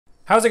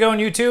How's it going,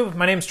 YouTube?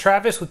 My name's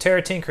Travis with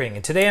Terra Tinkering,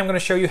 and today I'm going to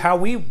show you how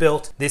we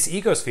built this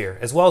ecosphere,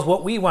 as well as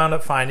what we wound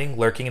up finding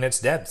lurking in its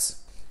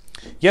depths.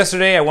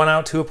 Yesterday I went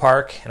out to a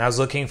park and I was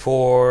looking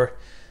for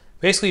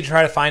basically to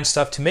try to find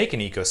stuff to make an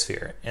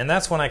ecosphere, and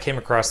that's when I came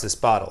across this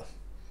bottle.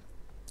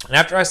 And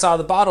after I saw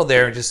the bottle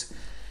there,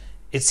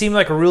 it seemed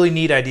like a really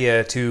neat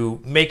idea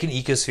to make an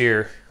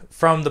ecosphere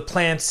from the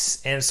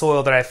plants and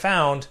soil that I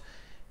found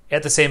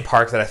at the same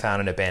park that I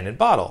found an abandoned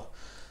bottle.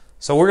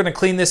 So we're going to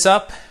clean this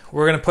up,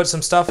 we're going to put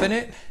some stuff in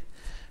it,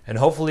 and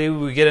hopefully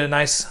we get a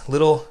nice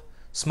little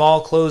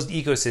small closed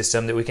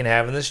ecosystem that we can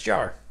have in this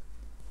jar.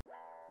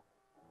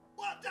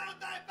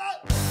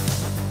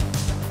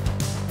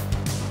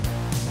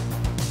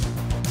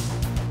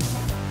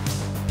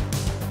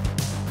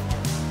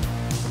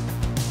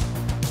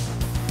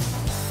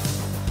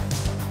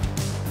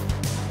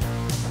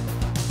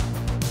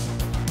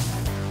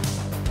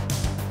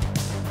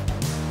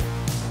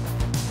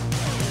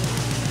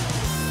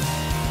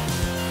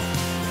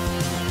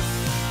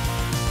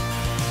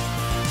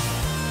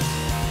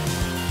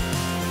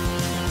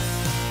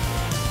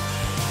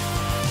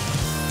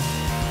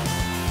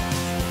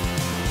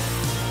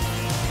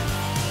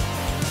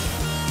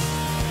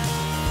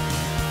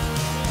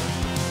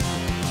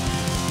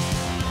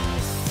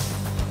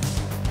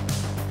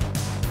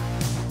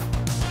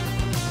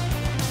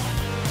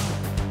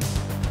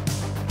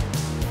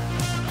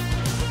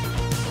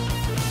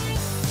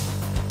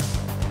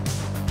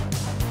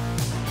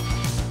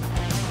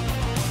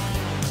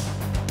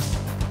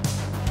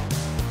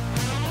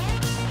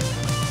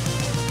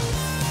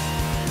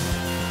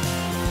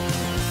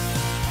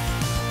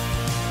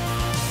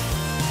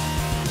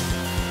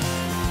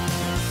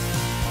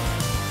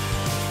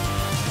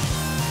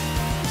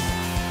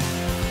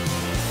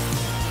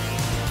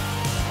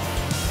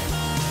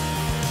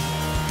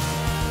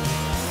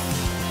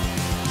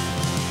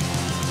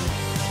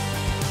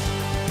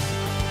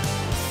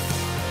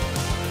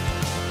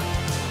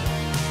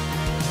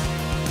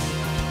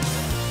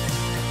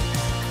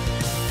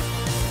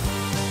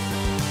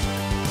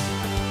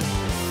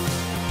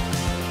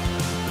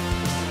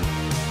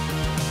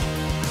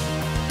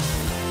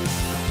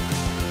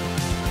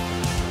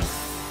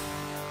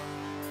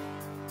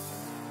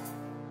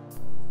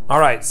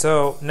 Alright,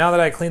 so now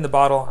that I cleaned the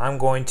bottle, I'm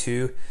going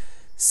to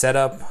set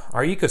up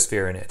our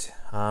ecosphere in it.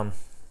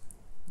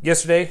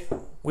 Yesterday,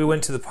 we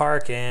went to the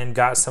park and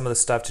got some of the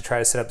stuff to try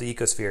to set up the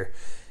ecosphere.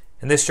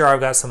 In this jar, I've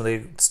got some of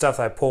the stuff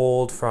I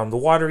pulled from the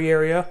watery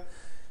area.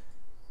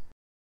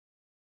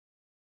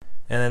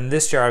 And in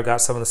this jar, I've got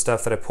some of the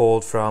stuff that I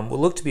pulled from what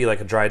looked to be like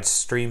a dried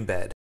stream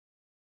bed.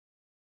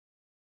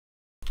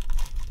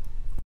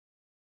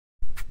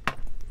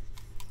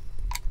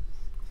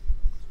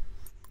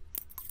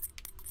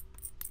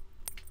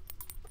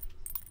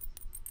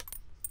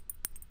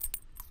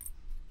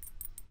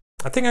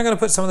 I think I'm going to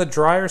put some of the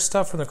drier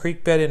stuff from the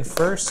creek bed in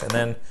first, and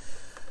then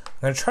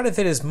I'm going to try to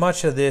fit as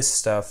much of this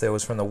stuff that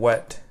was from the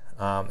wet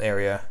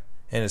area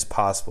in as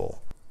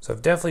possible. So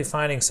I'm definitely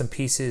finding some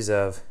pieces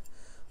of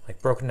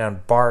like broken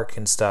down bark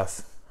and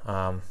stuff,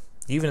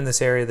 even in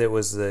this area that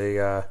was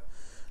the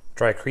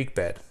dry creek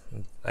bed.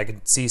 I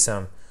could see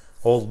some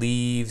old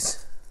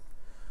leaves,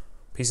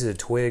 pieces of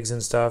twigs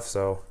and stuff,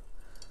 so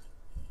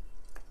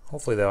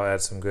hopefully they'll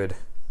add some good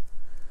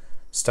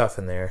stuff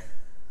in there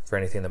for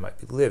anything that might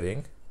be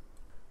living.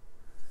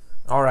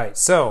 Alright,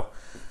 so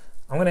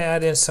I'm going to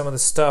add in some of the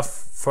stuff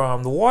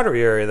from the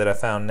watery area that I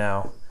found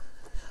now.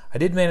 I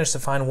did manage to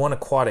find one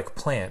aquatic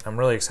plant. I'm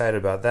really excited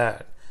about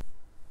that.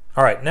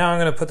 Alright, now I'm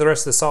going to put the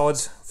rest of the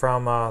solids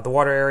from the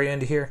water area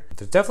into here.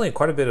 There's definitely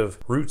quite a bit of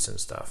roots and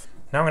stuff.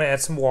 Now I'm going to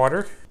add some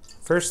water.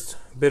 First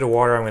bit of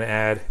water I'm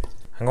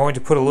going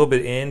to put a little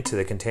bit into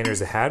the containers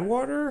that had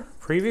water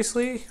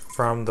previously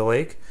from the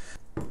lake.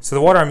 So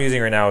the water I'm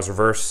using right now is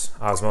reverse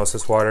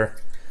osmosis water.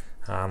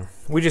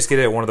 We just get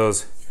it at one of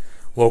those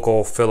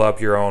local fill up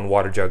your own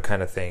water jug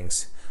kind of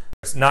things.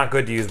 It's not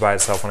good to use by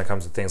itself when it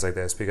comes to things like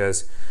this,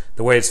 because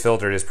the way it's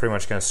filtered is pretty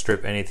much going to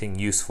strip anything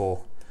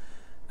useful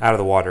out of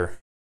the water.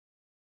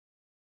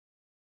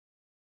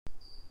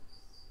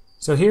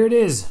 So here it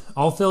is,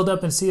 all filled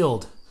up and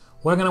sealed.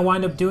 What I'm going to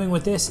wind up doing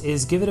with this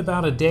is give it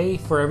about a day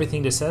for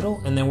everything to settle,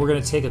 and then we're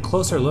going to take a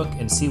closer look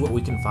and see what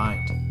we can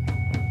find.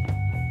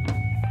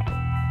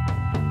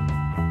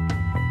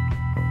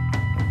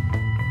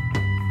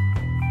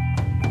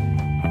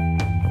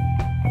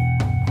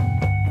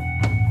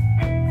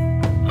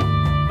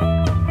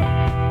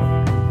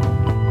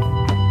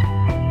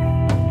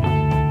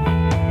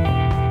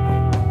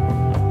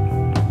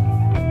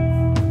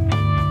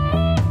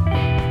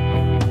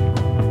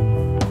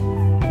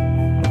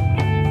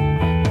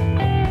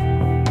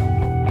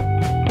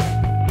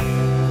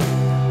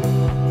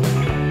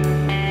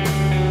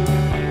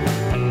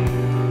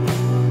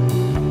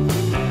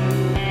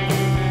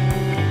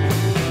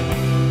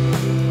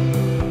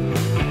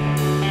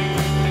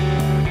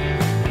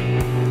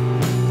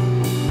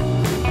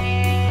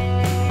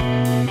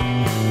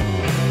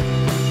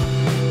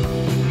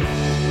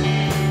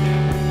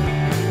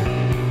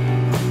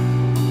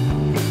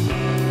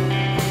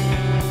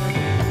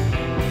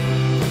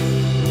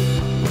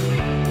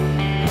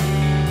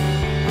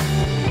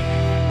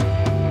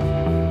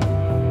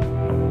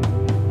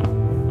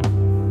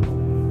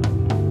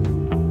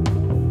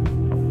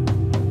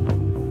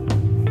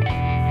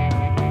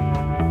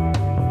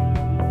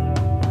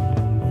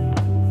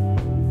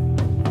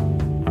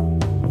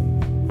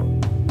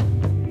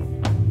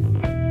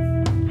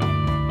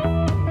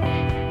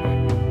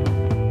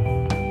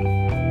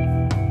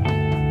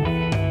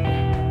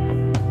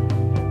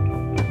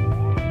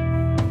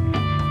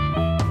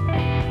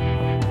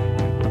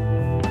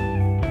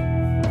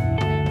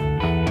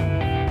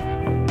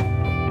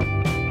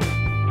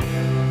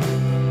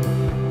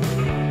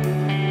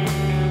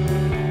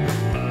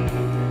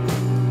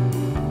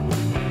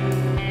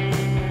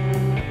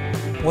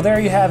 Well, there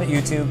you have it,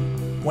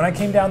 YouTube. When I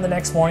came down the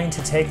next morning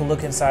to take a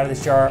look inside of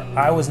this jar,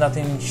 I was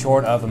nothing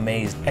short of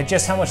amazed at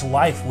just how much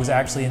life was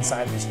actually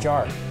inside of this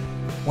jar.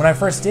 When I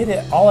first did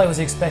it, all I was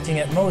expecting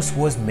at most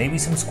was maybe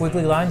some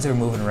squiggly lines that were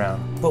moving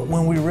around. But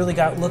when we really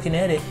got looking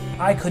at it,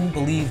 I couldn't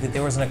believe that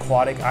there was an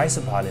aquatic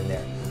isopod in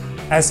there.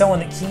 As someone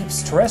that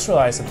keeps terrestrial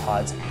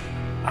isopods,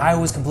 I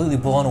was completely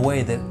blown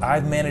away that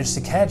I've managed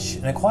to catch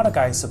an aquatic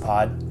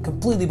isopod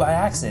completely by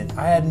accident.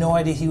 I had no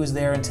idea he was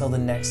there until the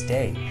next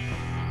day.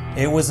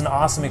 It was an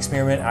awesome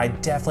experiment. I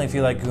definitely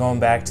feel like going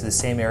back to the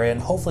same area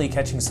and hopefully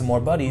catching some more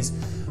buddies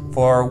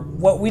for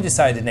what we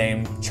decided to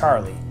name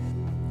Charlie.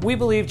 We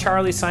believe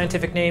Charlie's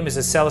scientific name is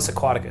Acellus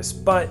aquaticus,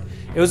 but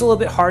it was a little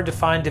bit hard to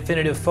find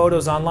definitive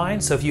photos online,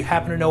 so if you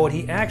happen to know what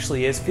he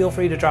actually is, feel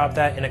free to drop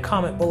that in a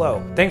comment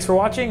below. Thanks for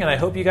watching, and I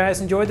hope you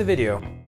guys enjoyed the video.